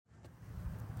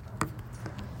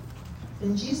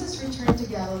Then Jesus returned to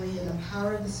Galilee in the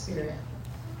power of the Spirit,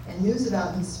 and news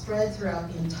about him spread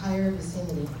throughout the entire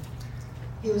vicinity.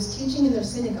 He was teaching in their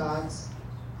synagogues,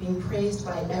 being praised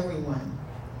by everyone.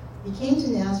 He came to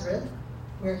Nazareth,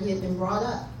 where he had been brought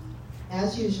up.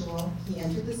 As usual, he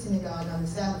entered the synagogue on the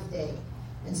Sabbath day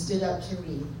and stood up to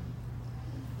read.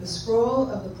 The scroll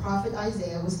of the prophet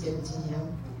Isaiah was given to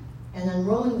him, and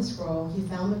unrolling the scroll, he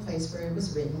found the place where it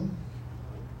was written,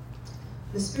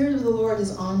 "The Spirit of the Lord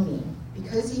is on me,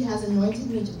 because he has anointed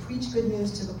me to preach good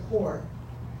news to the poor.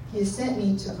 He has sent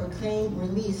me to proclaim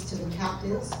release to the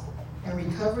captives and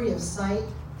recovery of sight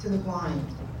to the blind,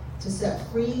 to set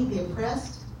free the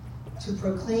oppressed, to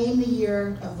proclaim the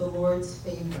year of the Lord's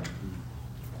favor."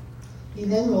 He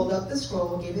then rolled up the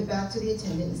scroll, gave it back to the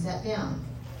attendant, and sat down.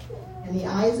 And the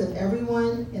eyes of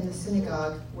everyone in the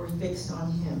synagogue were fixed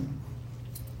on him.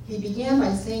 He began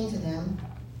by saying to them,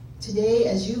 "Today,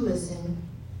 as you listen,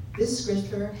 this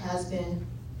scripture has been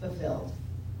fulfilled."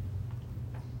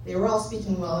 They were all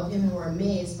speaking well of him and were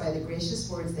amazed by the gracious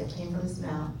words that came from his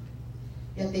mouth.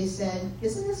 Yet they said,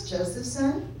 "Isn't this Joseph's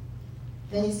son?"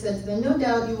 Then he said to them, "No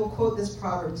doubt you will quote this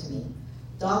proverb to me,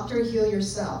 'Doctor, heal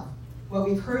yourself. What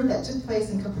we've heard that took place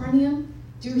in Capernaum,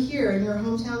 do here in your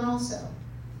hometown also.'"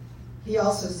 He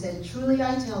also said, "Truly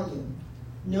I tell you,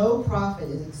 no prophet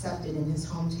is accepted in his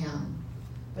hometown.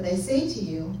 But I say to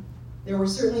you, there were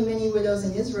certainly many widows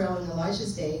in Israel in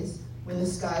Elijah's days, when the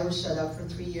sky was shut up for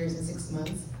 3 years and 6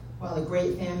 months, while a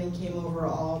great famine came over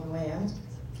all the land.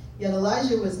 Yet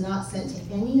Elijah was not sent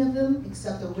to any of them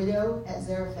except a widow at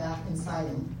Zarephath in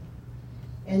Sidon.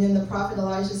 And in the prophet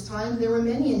Elijah's time, there were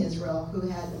many in Israel who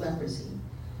had leprosy,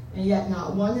 and yet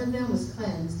not one of them was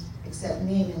cleansed except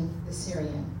Naaman the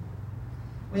Syrian."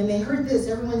 When they heard this,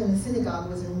 everyone in the synagogue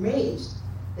was enraged.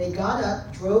 They got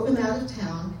up, drove him out of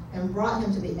town, and brought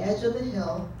him to the edge of the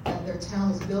hill that their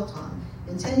town was built on,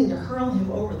 intending to hurl him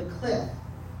over the cliff.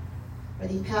 But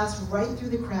he passed right through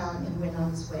the crowd and went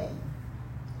on his way.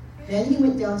 Then he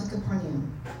went down to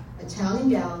Capernaum, a town in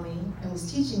Galilee, and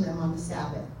was teaching them on the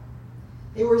Sabbath.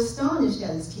 They were astonished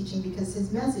at his teaching because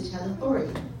his message had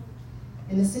authority.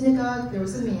 In the synagogue there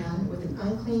was a man with an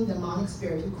unclean demonic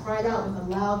spirit who cried out with a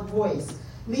loud voice,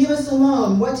 "Leave us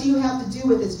alone! What do you have to do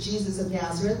with this Jesus of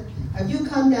Nazareth? Have you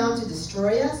come down to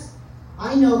destroy us?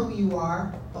 I know who you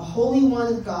are, the Holy One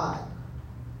of God."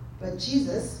 But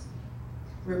Jesus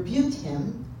rebuked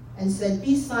him and said,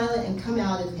 "Be silent and come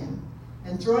out of him."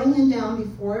 And throwing him down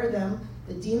before them,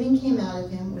 the demon came out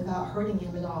of him without hurting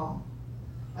him at all.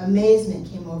 Amazement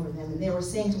came over them, and they were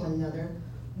saying to one another,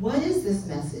 "What is this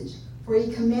message? For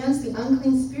he commands the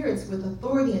unclean spirits with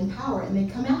authority and power, and they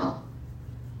come out."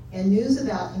 And news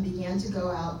about him began to go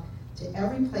out to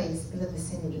every place in the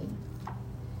vicinity.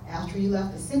 After he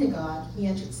left the synagogue, he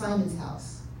entered Simon's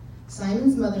house.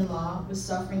 Simon's mother-in-law was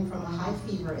suffering from a high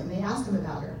fever, and they asked him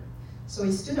about her. So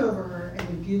he stood over her and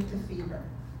rebuked the fever,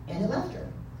 and it left her.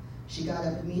 She got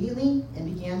up immediately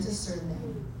and began to serve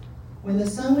them. When the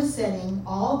sun was setting,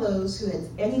 all those who had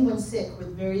anyone sick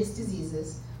with various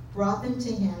diseases brought them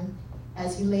to him.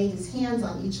 As he laid his hands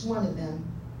on each one of them,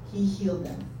 he healed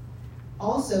them.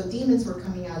 Also, demons were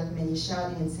coming out of many,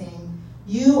 shouting and saying,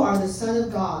 "You are the Son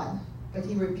of God." But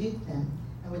he rebuked them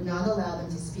and would not allow them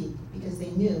to speak, because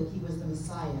they knew he was the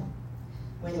Messiah.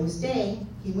 When it was day,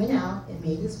 he went out and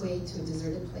made his way to a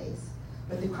deserted place.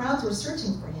 But the crowds were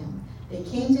searching for him. They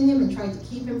came to him and tried to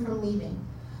keep him from leaving.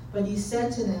 But he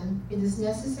said to them, "It is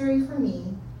necessary for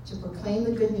me to proclaim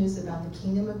the good news about the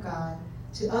kingdom of God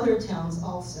to other towns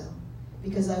also,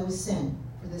 because I was sent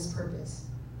for this purpose."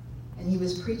 And he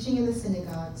was preaching in the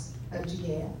synagogues of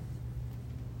Judea.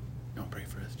 Don't pray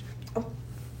for us, Jackie.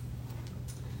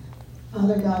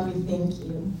 Father God, we thank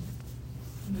you.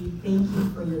 We thank you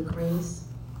for your grace.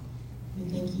 We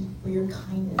thank you for your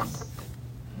kindness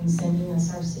in sending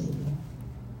us our Savior.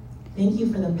 Thank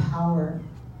you for the power,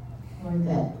 Lord,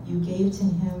 that you gave to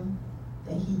him,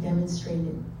 that he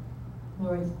demonstrated.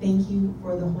 Lord, thank you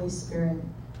for the Holy Spirit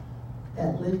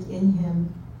that lived in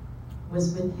him,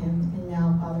 was with him, and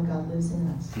now, Father God, lives in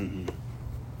us. Mm-hmm.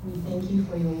 We thank you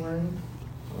for your word,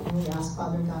 and we ask,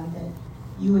 Father God, that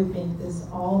you would make this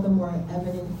all the more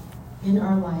evident in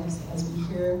our lives as we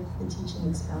hear the teaching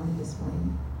expounded this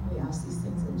morning. We ask these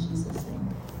things in Jesus' name.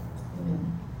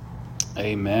 Amen.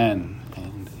 Amen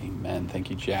and amen. Thank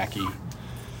you, Jackie.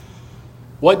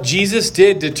 What Jesus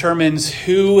did determines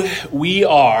who we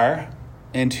are,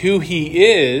 and who he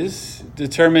is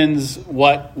determines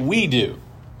what we do.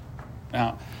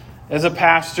 Now, As a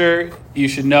pastor, you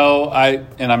should know,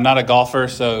 and I'm not a golfer,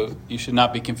 so you should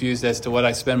not be confused as to what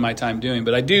I spend my time doing.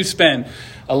 But I do spend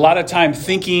a lot of time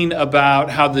thinking about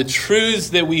how the truths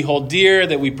that we hold dear,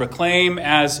 that we proclaim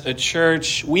as a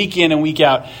church week in and week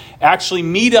out, actually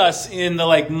meet us in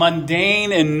the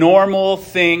mundane and normal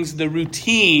things, the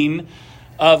routine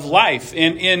of life.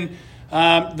 And in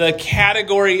the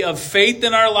category of faith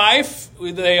in our life,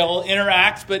 they'll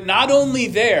interact. But not only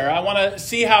there, I want to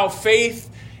see how faith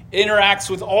interacts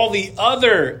with all the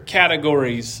other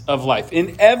categories of life,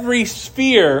 in every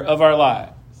sphere of our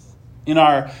lives, in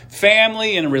our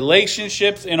family, in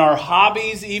relationships, in our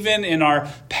hobbies, even in our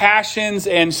passions,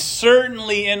 and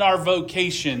certainly in our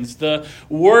vocations, the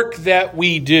work that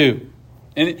we do.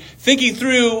 And thinking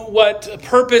through what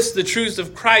purpose the truths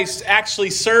of Christ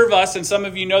actually serve us, and some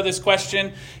of you know this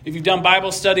question if you've done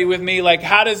Bible study with me,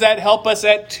 how does that help us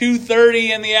at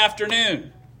 2:30 in the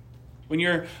afternoon? When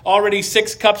you're already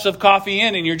 6 cups of coffee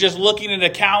in and you're just looking at a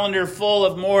calendar full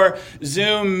of more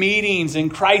Zoom meetings and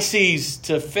crises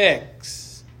to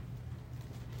fix.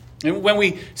 And when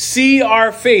we see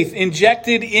our faith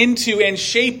injected into and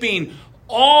shaping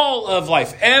all of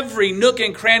life, every nook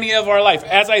and cranny of our life,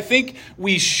 as I think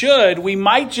we should, we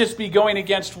might just be going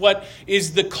against what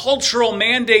is the cultural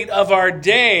mandate of our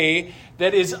day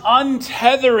that is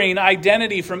untethering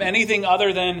identity from anything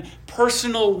other than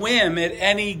personal whim at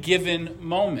any given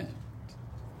moment.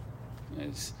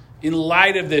 It's in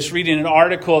light of this, reading an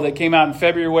article that came out in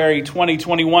February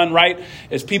 2021, right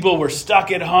as people were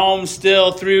stuck at home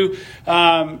still through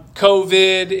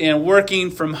COVID and working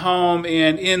from home.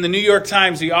 And in the New York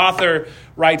Times, the author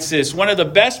writes this: one of the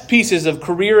best pieces of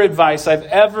career advice I've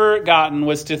ever gotten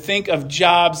was to think of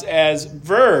jobs as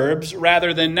verbs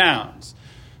rather than nouns.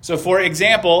 So, for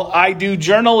example, I do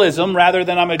journalism rather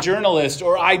than I'm a journalist,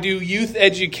 or I do youth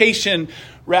education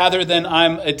rather than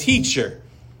I'm a teacher.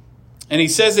 And he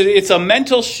says that it's a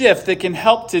mental shift that can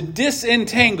help to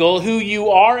disentangle who you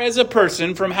are as a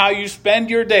person from how you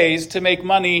spend your days to make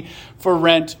money for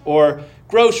rent or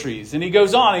groceries. And he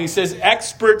goes on, and he says,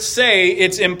 experts say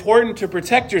it's important to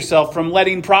protect yourself from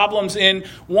letting problems in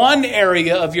one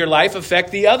area of your life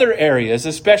affect the other areas,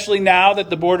 especially now that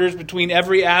the borders between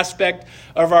every aspect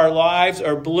of our lives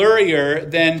are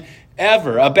blurrier than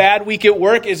ever. A bad week at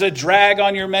work is a drag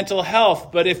on your mental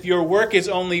health, but if your work is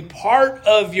only part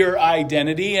of your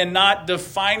identity and not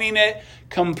defining it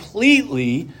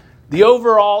completely, the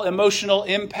overall emotional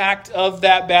impact of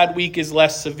that bad week is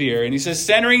less severe. And he says,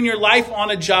 centering your life on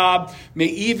a job may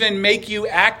even make you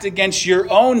act against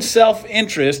your own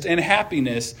self-interest and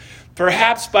happiness,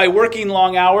 perhaps by working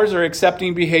long hours or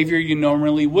accepting behavior you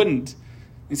normally wouldn't.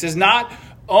 He says, not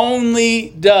only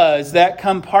does that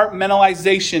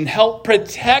compartmentalization help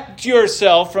protect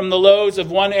yourself from the lows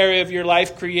of one area of your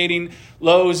life, creating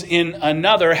lows in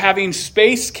another, having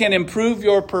space can improve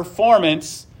your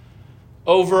performance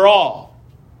overall.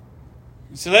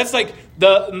 So that's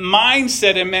the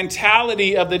mindset and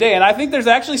mentality of the day. And I think there's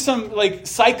actually some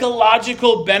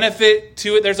psychological benefit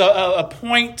to it. There's a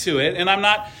point to it. And I'm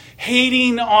not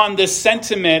hating on the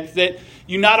sentiment that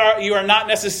you are not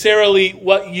necessarily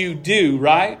what you do,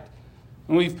 right?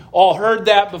 And we've all heard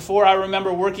that before. I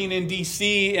remember working in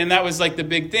D.C., and that was the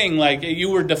big thing.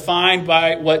 You were defined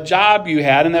by what job you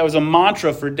had, and that was a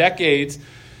mantra for decades.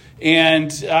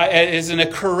 And as a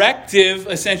corrective,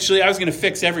 essentially, I was going to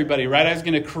fix everybody, right? I was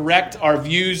going to correct our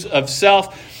views of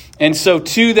self. And so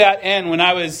to that end, when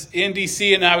I was in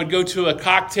D.C. and I would go to a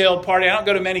cocktail party, I don't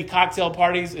go to many cocktail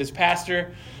parties as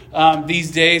pastor these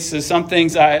days, so some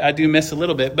things I do miss a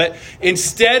little bit. But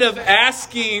instead of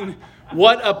asking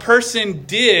what a person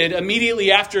did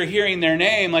immediately after hearing their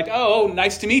name, oh,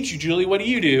 nice to meet you, Julie, what do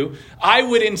you do? I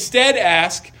would instead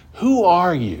ask, who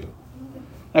are you?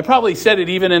 I probably said it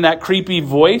even in that creepy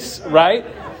voice, right?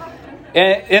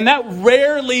 And that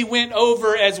rarely went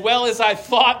over as well as I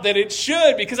thought that it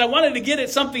should, because I wanted to get at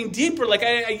something deeper.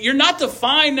 You're not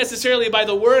defined necessarily by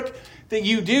the work that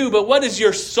you do, but what is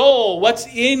your soul? What's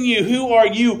in you? Who are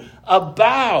you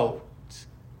about?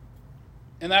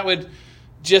 And that would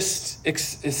just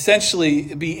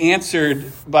essentially be answered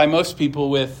by most people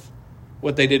with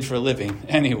what they did for a living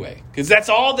anyway, because that's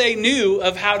all they knew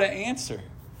of how to answer.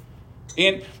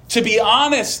 And to be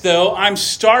honest, though, I'm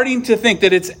starting to think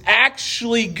that it's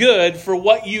actually good for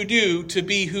what you do to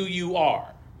be who you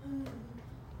are.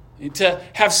 To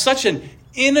have such an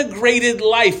integrated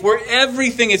life where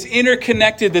everything is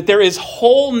interconnected, that there is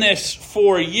wholeness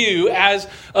for you as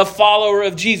a follower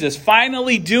of Jesus.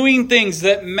 Finally doing things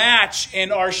that match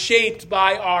and are shaped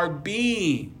by our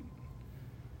being.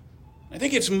 I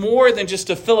think it's more than just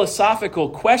a philosophical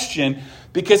question,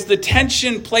 because the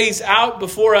tension plays out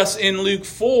before us in Luke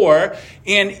 4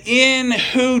 and in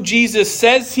who Jesus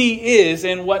says he is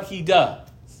and what he does.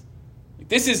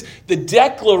 This is the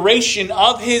declaration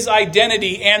of his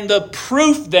identity and the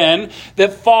proof then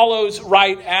that follows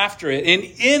right after it. And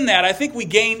in that, I think we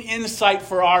gain insight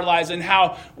for our lives and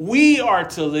how we are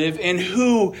to live and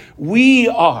who we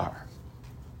are.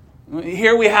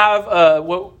 Here we have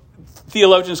what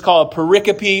theologians call a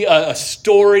pericope, a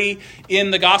story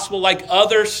in the gospel. Like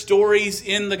other stories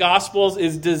in the gospels,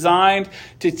 is designed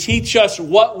to teach us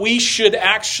what we should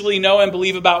actually know and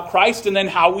believe about Christ, and then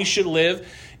how we should live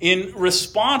in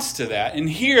response to that. And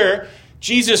here,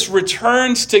 Jesus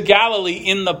returns to Galilee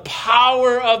in the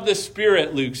power of the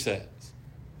Spirit, Luke says.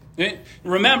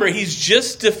 Remember, he's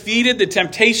just defeated the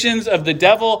temptations of the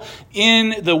devil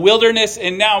in the wilderness,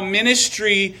 and now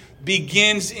ministry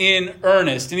begins in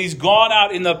earnest. And he's gone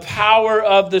out in the power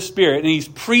of the Spirit, and he's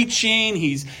preaching,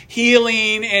 he's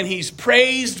healing, and he's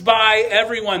praised by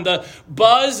everyone. The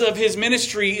buzz of his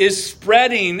ministry is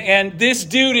spreading, and this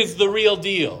dude is the real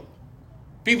deal.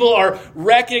 People are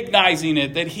recognizing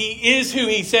it, that he is who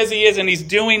he says he is, and he's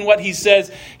doing what he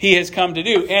says he has come to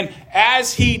do. And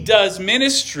as he does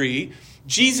ministry,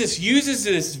 Jesus uses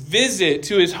this visit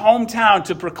to his hometown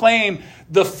to proclaim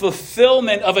the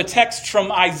fulfillment of a text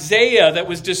from Isaiah that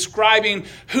was describing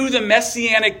who the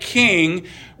Messianic king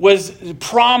was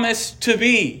promised to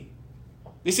be.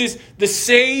 This is the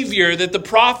Savior that the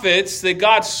prophets, that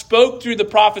God spoke through the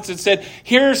prophets and said,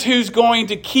 here's who's going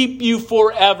to keep you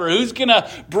forever. Who's going to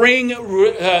bring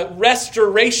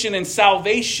restoration and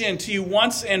salvation to you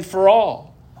once and for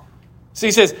all. So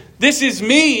he says, this is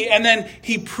me. And then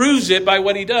he proves it by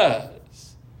what he does.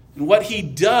 And what he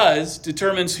does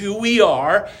determines who we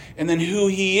are. And then who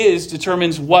he is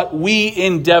determines what we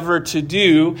endeavor to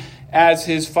do as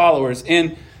his followers.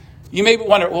 And you may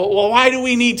wonder, well, why do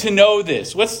we need to know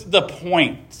this? What's the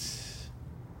point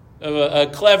of a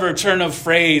clever turn of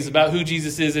phrase about who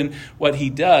Jesus is and what he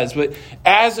does? But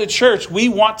as a church, we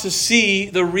want to see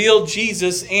the real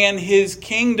Jesus and his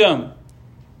kingdom.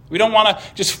 We don't want to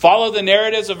just follow the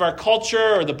narratives of our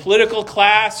culture or the political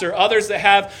class or others that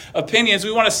have opinions.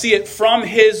 We want to see it from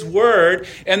his word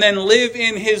and then live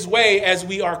in his way as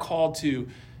we are called to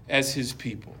as his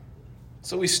people.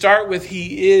 So we start with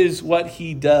he is what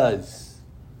he does.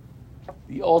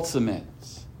 The ultimate.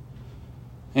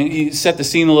 And he set the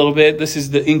scene a little bit. This is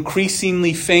the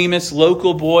increasingly famous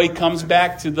local boy comes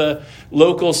back to the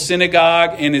local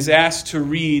synagogue and is asked to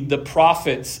read the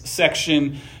prophets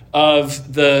section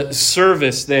of the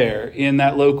service there in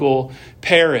that local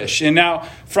parish. And now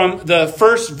from the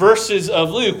first verses of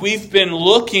Luke, we've been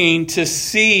looking to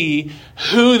see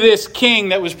who this king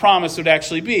that was promised would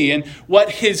actually be and what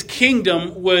his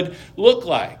kingdom would look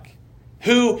like.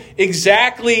 Who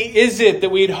exactly is it that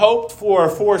we'd hoped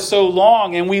for so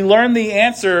long? And we learn the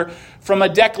answer from a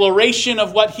declaration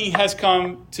of what he has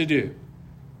come to do.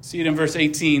 See it in verse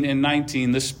 18 and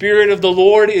 19. The Spirit of the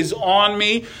Lord is on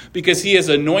me because he has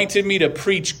anointed me to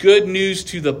preach good news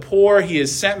to the poor. He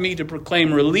has sent me to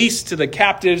proclaim release to the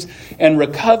captives and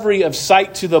recovery of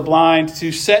sight to the blind,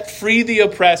 to set free the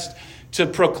oppressed, to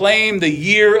proclaim the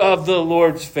year of the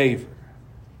Lord's favor.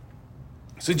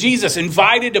 So Jesus,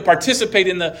 invited to participate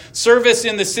in the service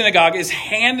in the synagogue, is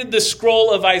handed the scroll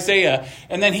of Isaiah,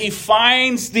 and then he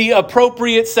finds the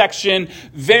appropriate section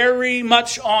very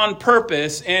much on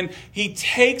purpose, and he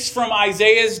takes from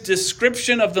Isaiah's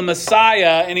description of the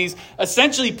Messiah, and he's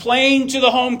essentially playing to the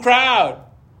home crowd.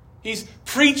 He's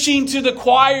preaching to the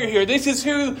choir here. This is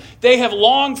who they have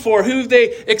longed for, who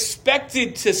they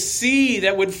expected to see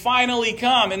that would finally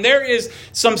come. And there is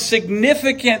some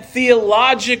significant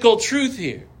theological truth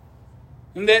here.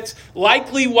 And that's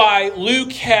likely why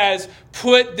Luke has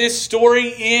put this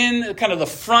story in kind of the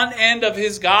front end of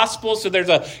his gospel. So there's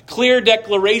a clear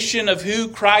declaration of who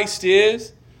Christ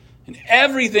is. And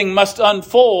everything must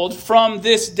unfold from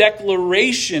this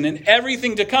declaration, and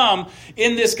everything to come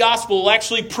in this gospel will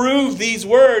actually prove these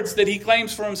words that he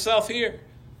claims for himself here.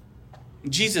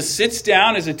 Jesus sits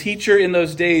down as a teacher in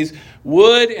those days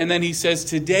would, and then he says,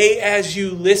 today as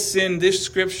you listen, this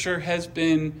scripture has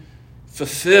been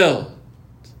fulfilled.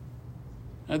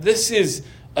 Now this is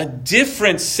a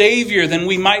different Savior than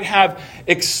we might have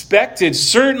expected.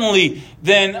 Certainly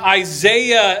than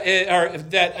Isaiah, or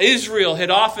that Israel had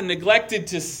often neglected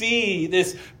to see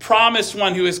this promised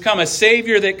one who has come. A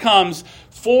Savior that comes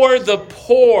for the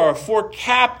poor, for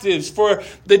captives, for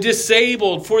the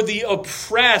disabled, for the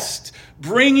oppressed,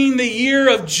 bringing the year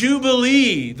of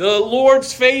Jubilee, the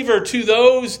Lord's favor to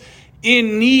those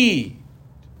in need.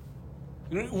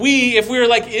 If we were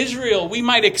like Israel, we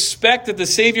might expect that the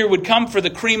Savior would come for the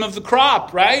cream of the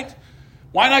crop, right?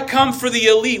 Why not come for the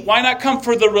elite? Why not come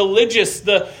for the religious,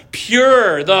 the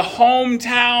pure, the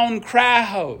hometown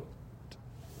crowd?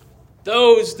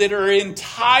 Those that are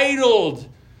entitled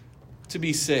to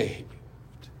be saved.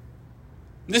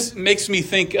 This makes me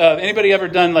think of, anybody ever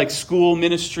done like school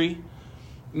ministry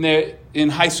in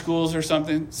high schools or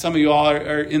something? Some of you all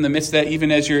are in the midst of that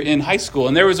even as you're in high school.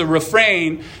 And there was a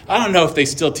refrain. I don't know if they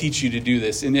still teach you to do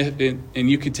this. And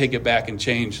you could take it back and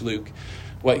change, Luke,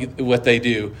 what they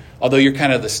do. Although you're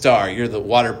kind of the star. You're the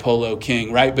water polo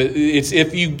king, right? But it's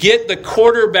if you get the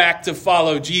quarterback to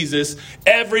follow Jesus,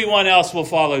 everyone else will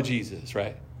follow Jesus,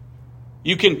 right?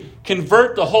 You can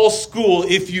convert the whole school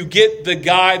if you get the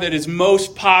guy that is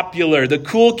most popular. The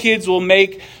cool kids will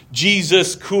make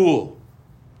Jesus cool.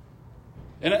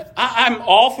 And I'm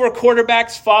all for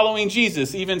quarterbacks following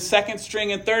Jesus, even second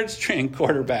string and third string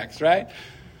quarterbacks, right?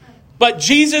 But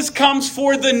Jesus comes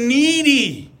for the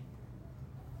needy.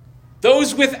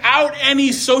 Those without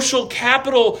any social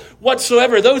capital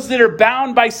whatsoever. Those that are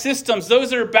bound by systems.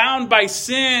 Those that are bound by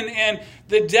sin and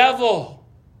the devil.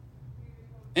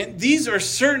 And these are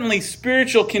certainly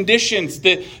spiritual conditions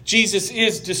that Jesus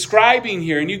is describing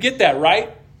here. And you get that, right?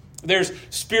 There's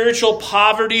spiritual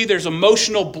poverty. There's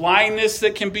emotional blindness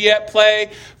that can be at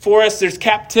play for us. There's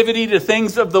captivity to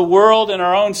things of the world and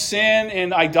our own sin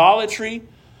and idolatry.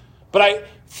 But I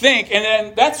think, and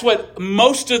then that's what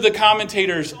most of the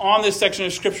commentators on this section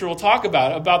of Scripture will talk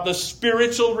about the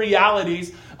spiritual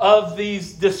realities of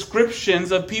these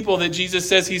descriptions of people that Jesus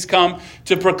says he's come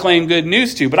to proclaim good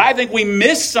news to. But I think we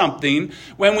miss something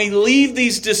when we leave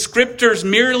these descriptors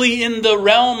merely in the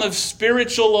realm of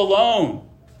spiritual alone.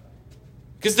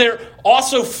 Because they're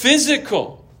also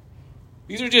physical.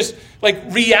 These are just like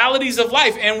realities of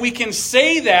life. And we can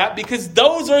say that because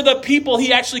those are the people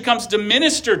he actually comes to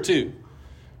minister to.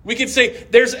 We could say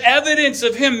there's evidence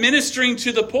of him ministering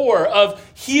to the poor, of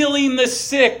healing the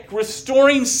sick,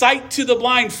 restoring sight to the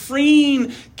blind,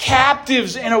 freeing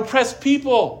captives and oppressed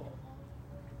people.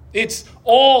 It's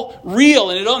all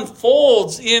real and it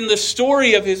unfolds in the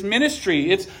story of his ministry.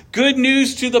 It's good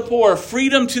news to the poor,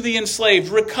 freedom to the enslaved,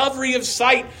 recovery of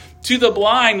sight to the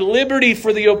blind, liberty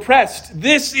for the oppressed.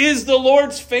 This is the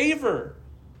Lord's favor.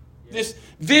 This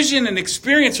vision and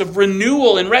experience of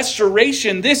renewal and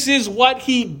restoration, this is what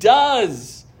he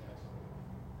does.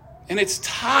 And it's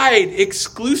tied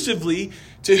exclusively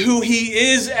to who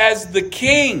he is as the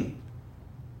king,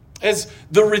 as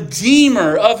the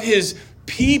redeemer of his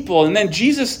people. And then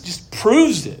Jesus just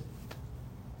proves it.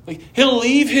 Like, he'll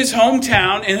leave his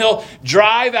hometown and he'll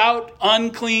drive out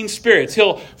unclean spirits.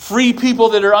 He'll free people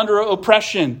that are under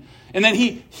oppression. And then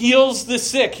he heals the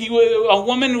sick. A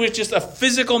woman with just a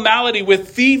physical malady with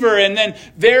fever and then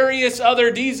various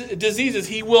other diseases,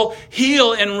 he will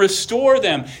heal and restore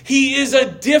them. He is a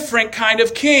different kind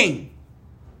of king.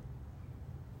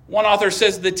 One author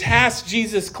says the tasks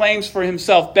Jesus claims for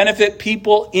himself benefit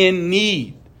people in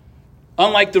need.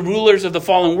 Unlike the rulers of the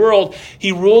fallen world,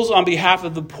 he rules on behalf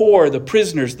of the poor, the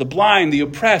prisoners, the blind, the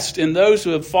oppressed, and those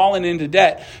who have fallen into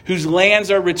debt, whose lands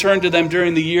are returned to them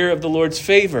during the year of the Lord's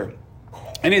favor.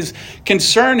 And his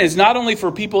concern is not only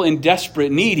for people in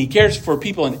desperate need. He cares for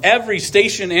people in every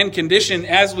station and condition,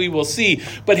 as we will see.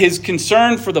 But his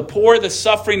concern for the poor, the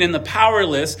suffering, and the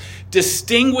powerless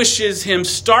distinguishes him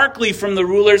starkly from the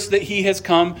rulers that he has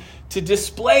come to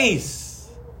displace.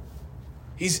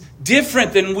 He's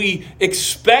different than we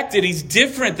expected. He's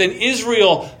different than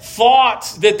Israel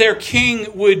thought that their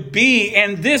king would be.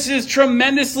 And this is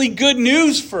tremendously good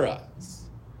news for us.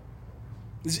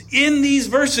 In these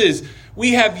verses,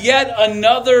 we have yet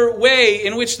another way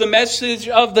in which the message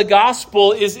of the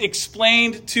gospel is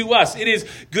explained to us. It is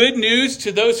good news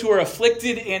to those who are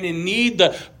afflicted and in need,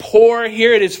 the poor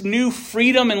here. It is new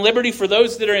freedom and liberty for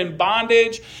those that are in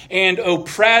bondage and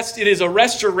oppressed. It is a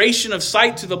restoration of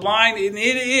sight to the blind. And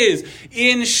it is,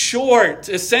 in short,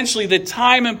 essentially the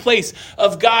time and place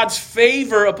of God's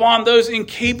favor upon those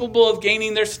incapable of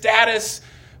gaining their status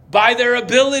by their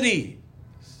ability.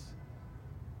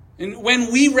 And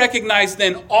when we recognize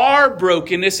then our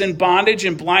brokenness and bondage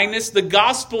and blindness, the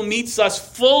gospel meets us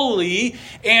fully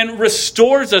and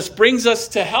restores us, brings us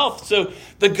to health. So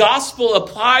the gospel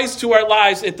applies to our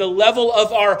lives at the level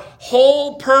of our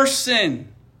whole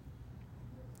person.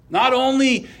 Not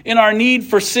only in our need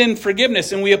for sin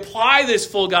forgiveness. And we apply this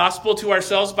full gospel to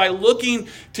ourselves by looking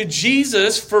to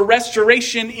Jesus for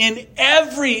restoration in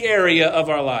every area of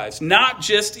our lives, not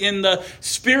just in the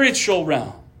spiritual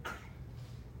realm.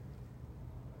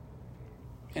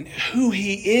 And who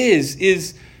he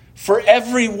is for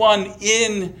everyone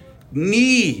in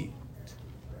need.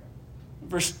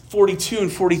 Verse 42 and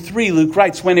 43, Luke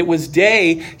writes, when it was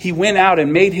day, he went out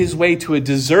and made his way to a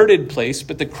deserted place,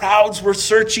 but the crowds were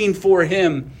searching for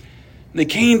him. They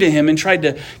came to him and tried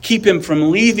to keep him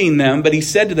from leaving them, but he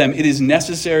said to them, it is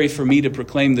necessary for me to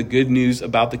proclaim the good news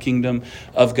about the kingdom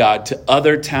of God to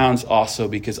other towns also,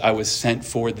 because I was sent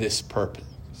for this purpose.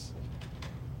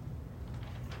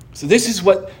 So this is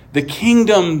what the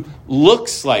kingdom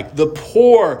looks like. The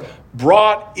poor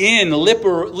brought in,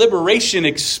 liberation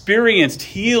experienced,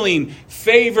 healing,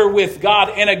 favor with God,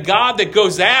 and a God that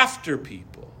goes after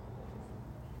people.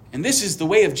 And this is the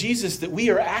way of Jesus that we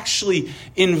are actually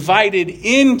invited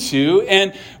into,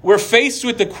 and we're faced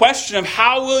with the question of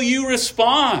how will you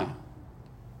respond?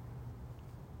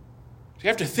 So you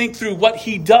have to think through what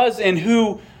he does and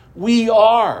who we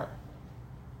are.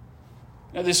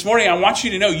 Now, this morning, I want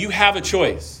you to know you have a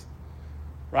choice,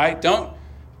 right?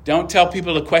 Don't tell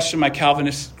people to question my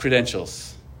Calvinist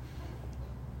credentials,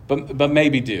 but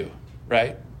maybe do,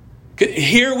 right?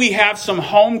 Here we have some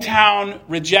hometown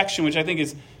rejection, which I think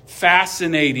is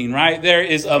fascinating, right? There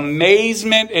is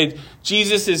amazement at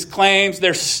Jesus' claims.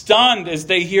 They're stunned as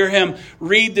they hear him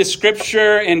read the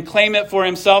scripture and claim it for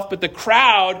himself. But the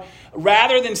crowd,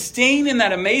 rather than staying in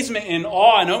that amazement and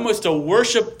awe and almost a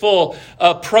worshipful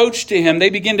approach to him, they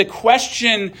begin to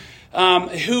question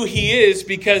who he is,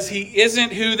 because he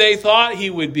isn't who they thought he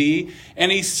would be,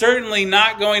 and he's certainly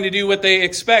not going to do what they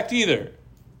expect either.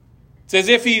 It's as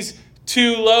if he's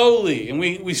too lowly. And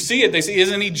we see it. They say,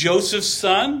 isn't he Joseph's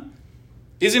son?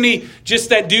 Isn't he just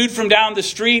that dude from down the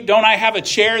street? Don't I have a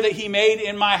chair that he made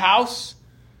in my house?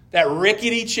 That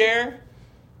rickety chair?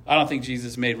 I don't think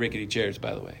Jesus made rickety chairs,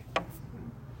 by the way.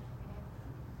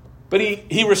 But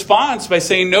he responds by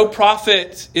saying, no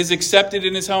prophet is accepted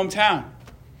in his hometown.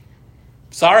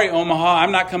 Sorry, Omaha,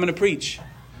 I'm not coming to preach.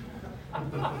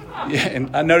 Yeah,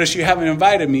 and I notice you haven't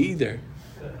invited me either.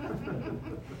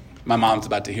 My mom's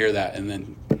about to hear that and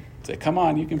then say, come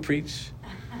on, you can preach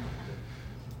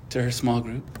to her small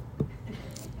group.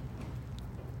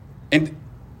 And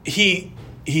he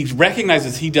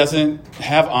recognizes he doesn't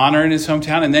have honor in his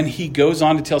hometown. And then he goes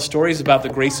on to tell stories about the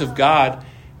grace of God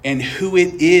and who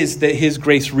it is that his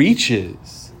grace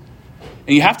reaches.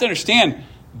 And you have to understand,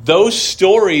 those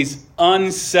stories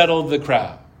unsettled the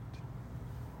crowd.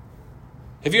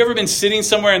 Have you ever been sitting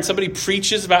somewhere and somebody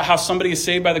preaches about how somebody is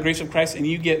saved by the grace of Christ and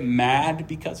you get mad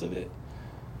because of it?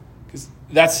 Because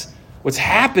that's what's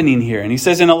happening here. And he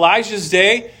says, in Elijah's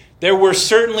day, there were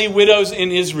certainly widows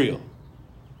in Israel.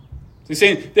 So he's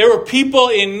saying there were people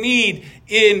in need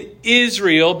in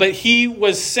Israel, but he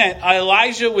was sent.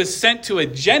 Elijah was sent to a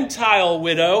Gentile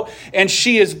widow, and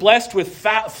she is blessed with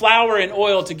flour and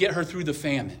oil to get her through the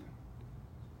famine.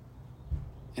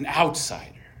 An outsider.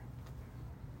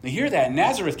 They hear that.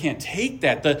 Nazareth can't take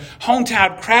that. The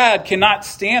hometown crowd cannot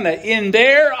stand that. In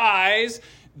their eyes,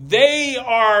 they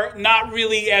are not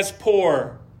really as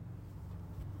poor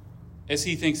as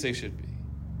he thinks they should be.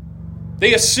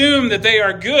 They assume that they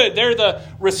are good. They're the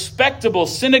respectable,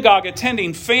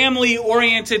 synagogue-attending,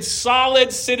 family-oriented,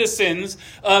 solid citizens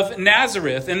of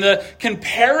Nazareth. And the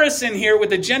comparison here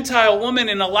with the Gentile woman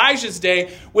in Elijah's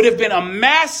day would have been a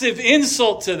massive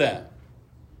insult to them.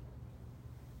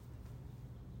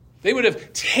 They would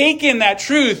have taken that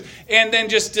truth and then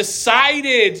just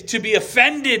decided to be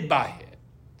offended by it.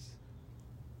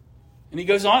 And he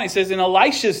goes on, he says, in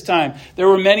Elisha's time, there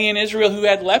were many in Israel who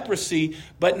had leprosy,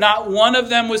 but not one of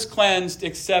them was cleansed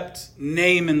except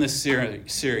Naaman the Syrian.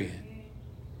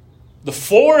 The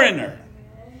foreigner,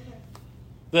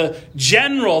 the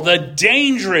general, the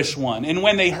dangerous one. And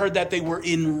when they heard that, they were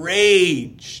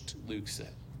enraged, Luke said.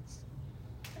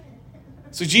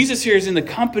 So Jesus here is in the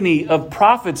company of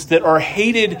prophets that are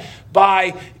hated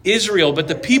by Israel, but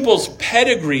the people's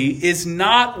pedigree is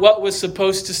not what was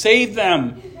supposed to save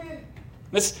them.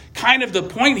 That's kind of the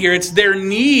point here. It's their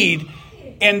need,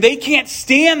 and they can't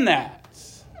stand that.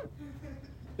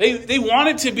 They want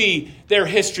it to be their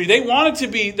history. They want it to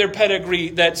be their pedigree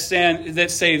that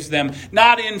saves them,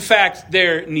 not in fact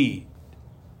their need.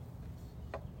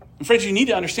 And friends, you need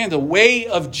to understand the way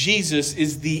of Jesus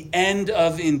is the end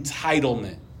of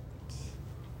entitlement.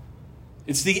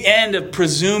 It's the end of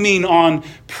presuming on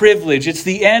privilege. It's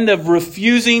the end of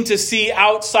refusing to see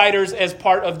outsiders as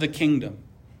part of the kingdom.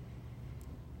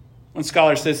 One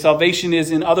scholar says salvation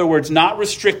is, in other words, not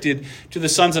restricted to the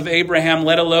sons of Abraham,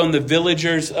 let alone the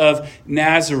villagers of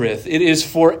Nazareth. It is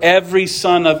for every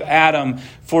son of Adam.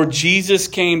 For Jesus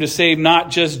came to save not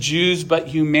just Jews, but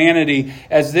humanity.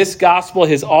 As this gospel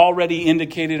has already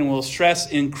indicated and will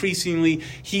stress increasingly,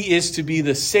 he is to be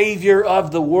the Savior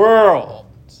of the world.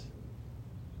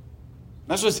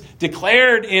 That's what's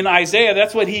declared in Isaiah.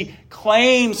 That's what he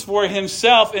claims for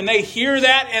himself. And they hear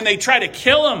that and they try to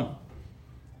kill him.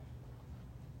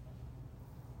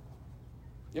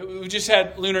 We just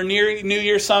had Lunar New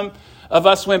Year. Some of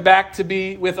us went back to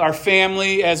be with our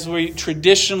family as we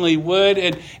traditionally would.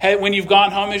 And when you've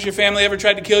gone home, has your family ever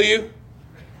tried to kill you?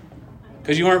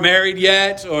 Because you weren't married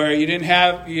yet, or you didn't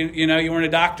have, you weren't a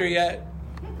doctor yet?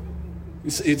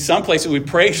 It's some place that we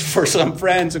pray for some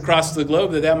friends across the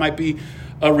globe that might be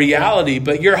a reality.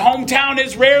 But your hometown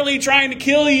is rarely trying to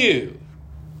kill you.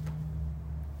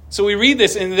 So we read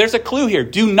this, and there's a clue here.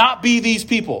 Do not be these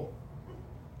people.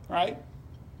 Right?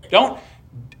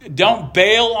 Don't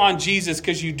bail on Jesus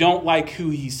because you don't like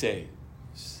who he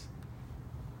saves.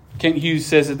 Kent Hughes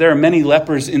says that there are many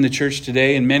lepers in the church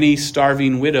today and many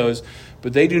starving widows,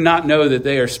 but they do not know that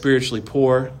they are spiritually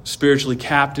poor, spiritually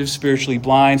captive, spiritually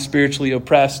blind, spiritually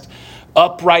oppressed,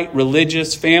 upright,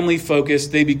 religious,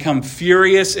 family-focused. They become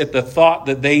furious at the thought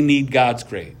that they need God's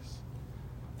grace.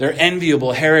 Their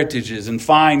enviable heritages and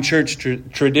fine church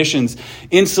traditions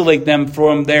insulate them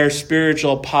from their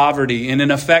spiritual poverty. And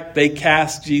in effect, they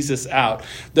cast Jesus out.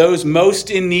 Those most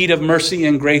in need of mercy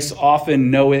and grace often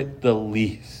know it the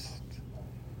least.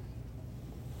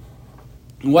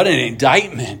 What an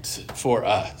indictment for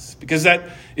us, because that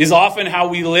is often how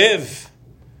we live.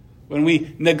 When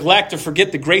we neglect or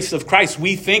forget the grace of Christ,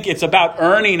 we think it's about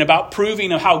earning, about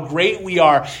proving of how great we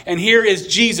are. And here is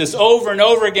Jesus over and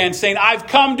over again saying, I've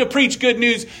come to preach good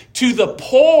news to the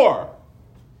poor,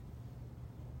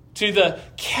 to the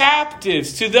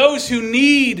captives, to those who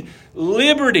need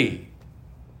liberty.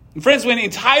 And friends, when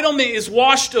entitlement is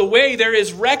washed away, there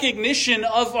is recognition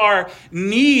of our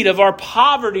need, of our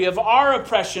poverty, of our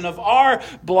oppression, of our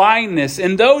blindness.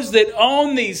 And those that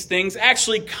own these things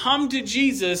actually come to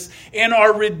Jesus and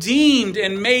are redeemed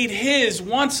and made his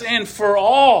once and for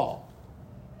all.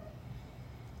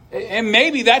 And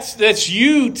maybe that's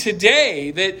you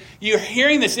today, that you're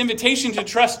hearing this invitation to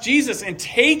trust Jesus and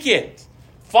take it.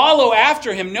 Follow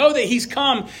after him. Know that he's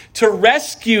come to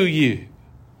rescue you.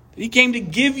 He came to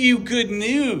give you good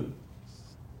news.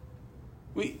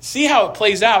 We see how it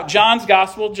plays out. John's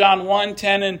Gospel, John 1,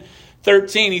 10 and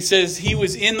 13, he says, he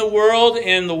was in the world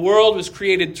and the world was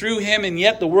created through him, and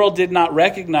yet the world did not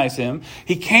recognize him.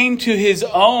 He came to his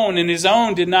own, and his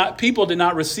own people did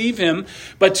not receive him.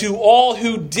 But to all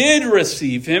who did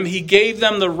receive him, he gave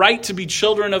them the right to be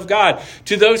children of God.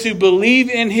 To those who believe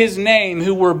in his name,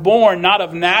 who were born not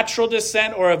of natural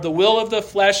descent or of the will of the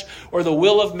flesh or the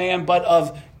will of man, but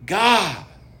of God.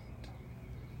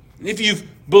 If you've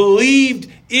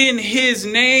believed in his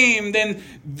name, then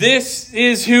this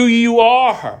is who you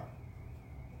are.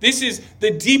 This is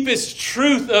the deepest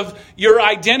truth of your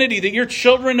identity, that you're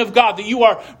children of God, that you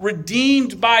are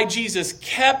redeemed by Jesus,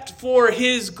 kept for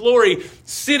his glory,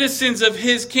 citizens of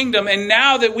his kingdom. And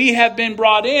now that we have been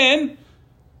brought in,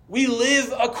 we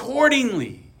live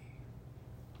accordingly.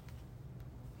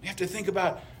 We have to think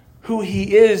about who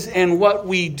he is and what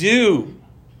we do.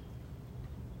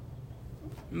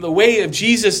 The way of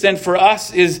Jesus then for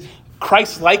us is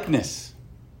Christ-likeness.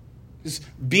 Is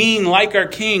being like our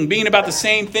King, being about the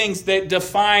same things that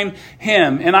define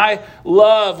him. And I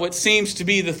love what seems to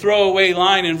be the throwaway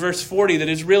line in verse 40 that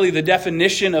is really the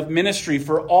definition of ministry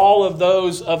for all of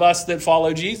those of us that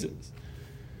follow Jesus.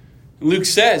 Luke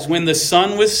says, when the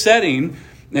sun was setting,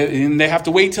 and they have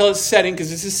to wait till it's setting because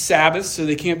this is Sabbath, so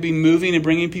they can't be moving and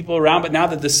bringing people around. But now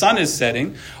that the sun is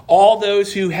setting, all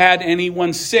those who had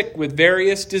anyone sick with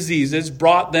various diseases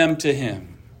brought them to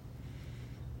him.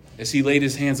 As he laid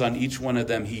his hands on each one of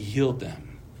them, he healed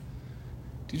them.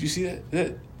 Did you see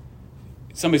that?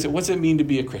 Somebody said, what's it mean to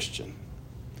be a Christian?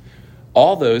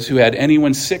 All those who had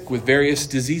anyone sick with various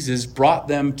diseases brought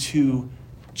them to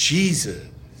Jesus.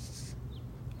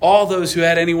 All those who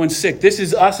had anyone sick. This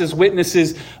is us as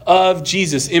witnesses of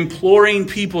Jesus, imploring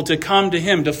people to come to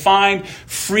him, to find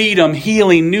freedom,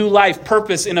 healing, new life,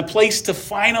 purpose, in a place to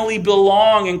finally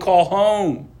belong and call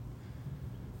home.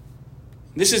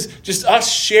 This is just us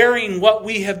sharing what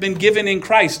we have been given in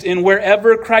Christ. And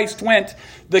wherever Christ went,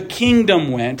 the kingdom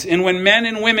went. And when men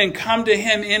and women come to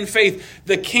him in faith,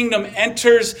 the kingdom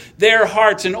enters their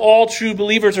hearts. And all true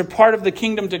believers are part of the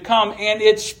kingdom to come. And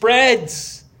it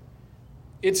spreads.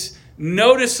 It's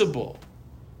noticeable.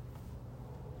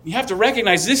 You have to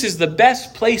recognize this is the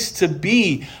best place to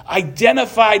be,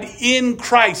 identified in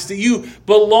Christ, that you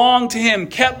belong to him,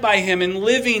 kept by him, and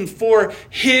living for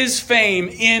his fame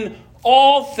in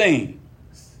all things.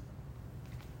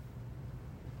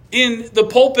 In the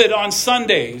pulpit on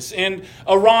Sundays, and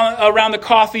around the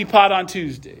coffee pot on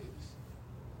Tuesdays.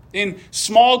 In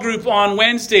small group on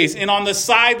Wednesdays, and on the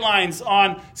sidelines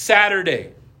on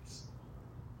Saturdays.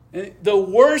 And the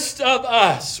worst of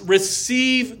us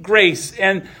receive grace,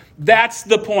 and that's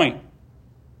the point.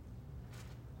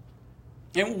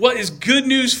 And what is good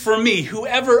news for me,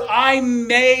 whoever I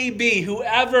may be,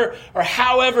 whoever or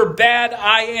however bad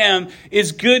I am,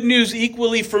 is good news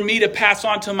equally for me to pass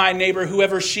on to my neighbor,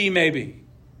 whoever she may be.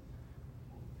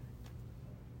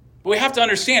 But we have to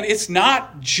understand, it's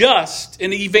not just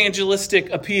an evangelistic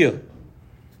appeal.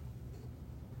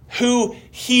 Who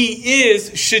he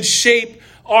is should shape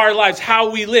our lives,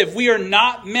 how we live. We are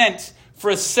not meant for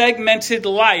a segmented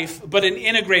life, but an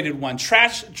integrated one.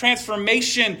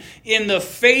 Transformation in the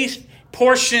faith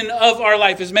portion of our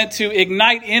life is meant to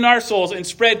ignite in our souls and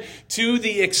spread to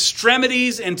the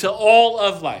extremities and to all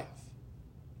of life.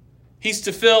 He's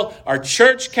to fill our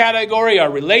church category,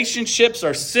 our relationships,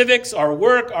 our civics, our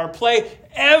work, our play,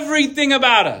 everything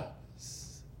about us.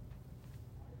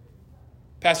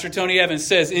 Pastor Tony Evans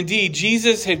says, indeed,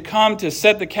 Jesus had come to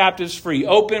set the captives free,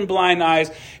 open blind eyes,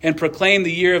 and proclaim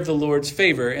the year of the Lord's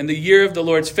favor. And the year of the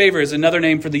Lord's favor is another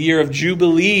name for the year of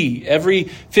Jubilee, every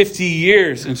 50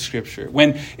 years in Scripture,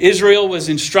 when Israel was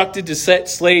instructed to set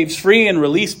slaves free and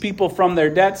release people from their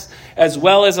debts, as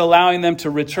well as allowing them to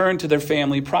return to their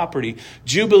family property.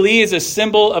 Jubilee is a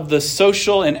symbol of the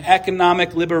social and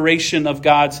economic liberation of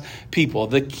God's people.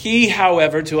 The key,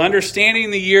 however, to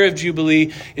understanding the year of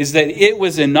Jubilee is that it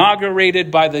was inaugurated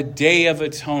by the Day of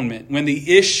Atonement, when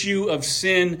the issue of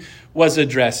sin was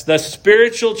addressed. The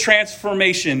spiritual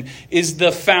transformation is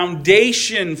the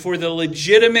foundation for the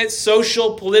legitimate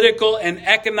social, political, and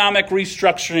economic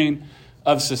restructuring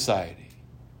of society.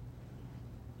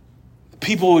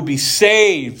 People would be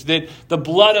saved, that the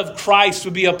blood of Christ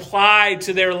would be applied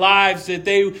to their lives, that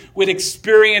they would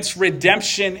experience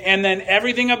redemption, and then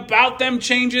everything about them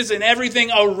changes and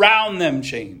everything around them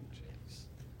changes.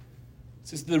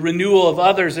 This is the renewal of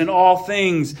others in all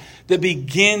things that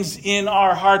begins in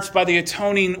our hearts by the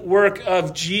atoning work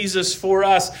of Jesus for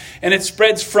us. And it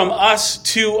spreads from us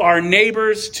to our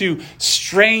neighbors, to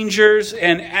strangers.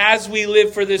 And as we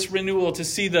live for this renewal, to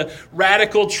see the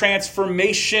radical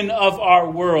transformation of our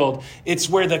world, it's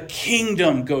where the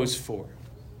kingdom goes forth.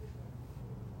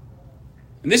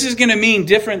 And this is going to mean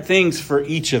different things for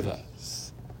each of us.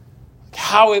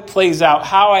 How it plays out,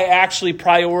 how I actually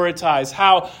prioritize,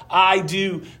 how I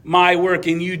do my work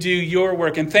and you do your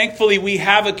work. And thankfully, we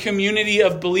have a community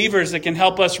of believers that can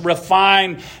help us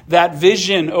refine that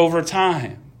vision over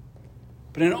time.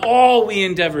 But in all we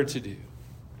endeavor to do,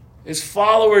 as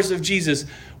followers of Jesus,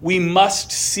 we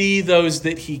must see those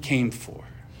that he came for.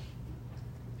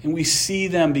 And we see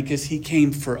them because he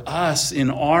came for us in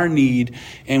our need,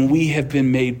 and we have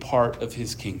been made part of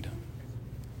his kingdom.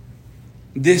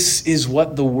 This is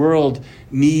what the world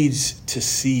needs to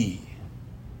see.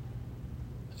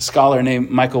 A scholar named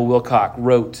Michael Wilcock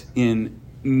wrote in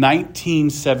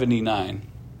 1979,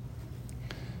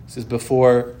 this is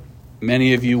before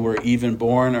many of you were even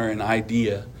born or an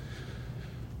idea,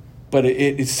 but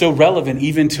it's so relevant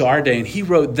even to our day. And he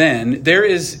wrote then, there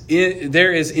is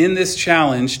in this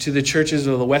challenge to the churches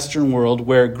of the Western world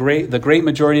where the great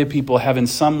majority of people have in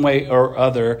some way or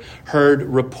other heard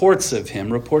reports of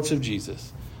him, reports of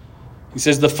Jesus. He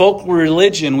says, the folk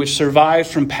religion which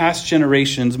survives from past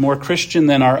generations, more Christian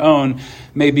than our own,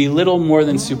 may be little more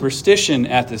than superstition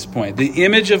at this point. The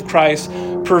image of Christ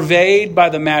purveyed by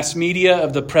the mass media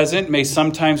of the present may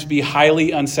sometimes be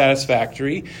highly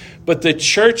unsatisfactory, but the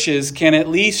churches can at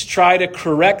least try to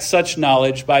correct such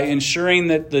knowledge by ensuring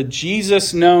that the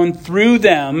Jesus known through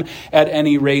them, at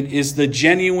any rate, is the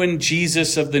genuine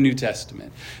Jesus of the New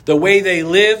Testament. The way they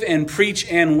live and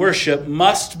preach and worship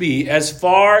must be, as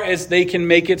far as they can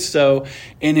make it so,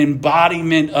 an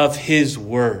embodiment of his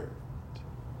word.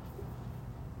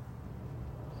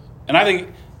 And I think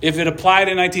if it applied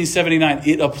in 1979,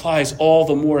 it applies all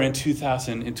the more in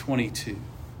 2022.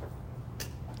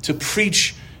 To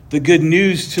preach the good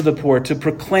news to the poor, to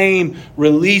proclaim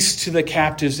release to the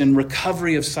captives and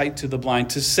recovery of sight to the blind,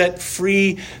 to set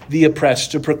free the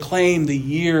oppressed, to proclaim the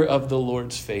year of the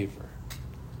Lord's favor.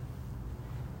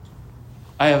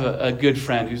 I have a good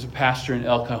friend who's a pastor in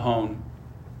El Cajon,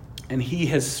 and he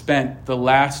has spent the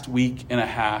last week and a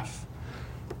half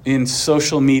in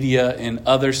social media and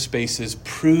other spaces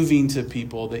proving to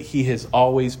people that he has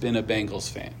always been a Bengals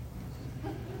fan.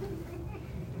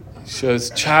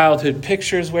 Shows childhood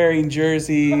pictures wearing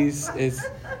jerseys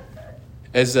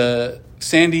as a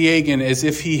San Diegan, as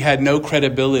if he had no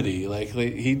credibility. Like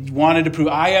he wanted to prove,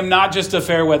 I am not just a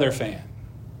fair weather fan.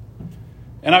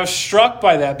 And I was struck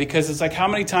by that because it's like, how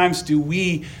many times do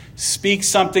we speak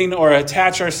something or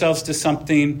attach ourselves to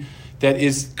something that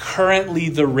is currently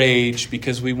the rage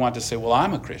because we want to say, well,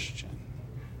 I'm a Christian.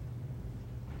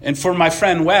 And for my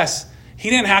friend Wes, he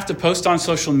didn't have to post on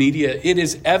social media. It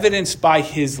is evidenced by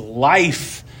his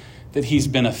life that he's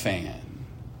been a fan.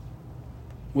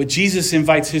 What Jesus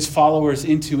invites his followers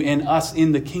into and us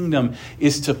in the kingdom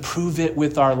is to prove it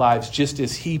with our lives, just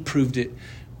as he proved it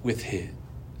with his.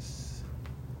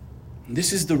 And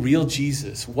this is the real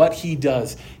Jesus. What he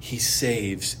does, he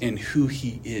saves, and who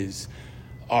he is,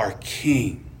 our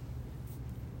King.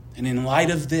 And in light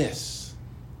of this,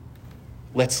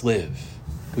 let's live.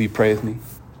 Will you pray with me?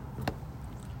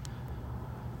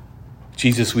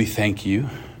 Jesus, we thank you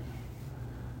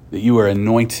that you are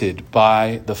anointed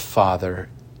by the Father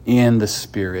and the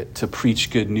Spirit to preach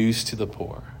good news to the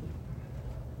poor,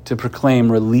 to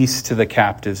proclaim release to the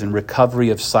captives and recovery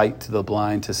of sight to the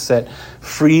blind, to set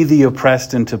free the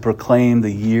oppressed, and to proclaim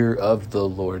the year of the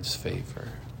Lord's favor.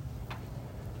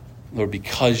 Lord,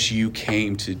 because you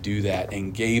came to do that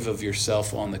and gave of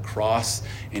yourself on the cross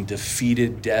and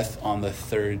defeated death on the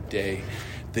third day,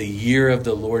 the year of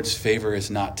the Lord's favor is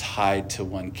not tied to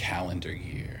one calendar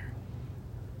year.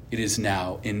 It is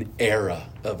now an era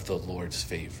of the Lord's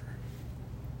favor.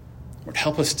 Lord,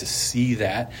 help us to see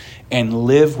that and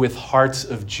live with hearts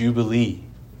of jubilee.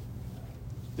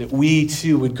 That we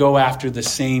too would go after the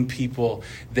same people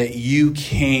that you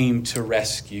came to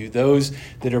rescue. Those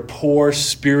that are poor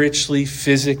spiritually,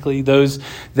 physically. Those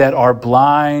that are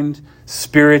blind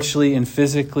spiritually and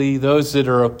physically. Those that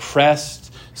are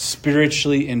oppressed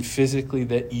spiritually and physically.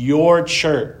 That your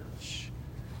church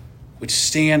would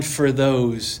stand for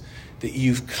those that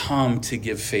you've come to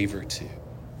give favor to.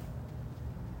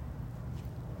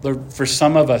 Lord, for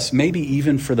some of us, maybe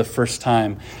even for the first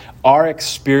time, our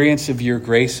experience of your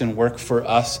grace and work for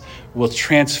us will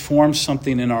transform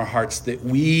something in our hearts, that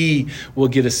we will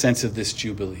get a sense of this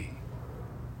jubilee.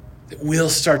 That we'll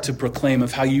start to proclaim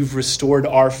of how you've restored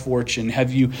our fortune,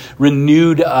 have you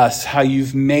renewed us, how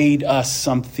you've made us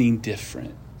something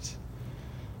different.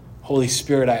 Holy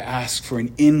Spirit, I ask for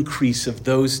an increase of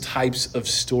those types of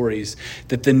stories,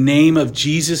 that the name of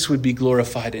Jesus would be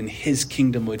glorified and his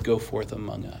kingdom would go forth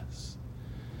among us.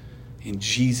 In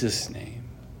Jesus' name,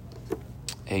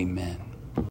 amen.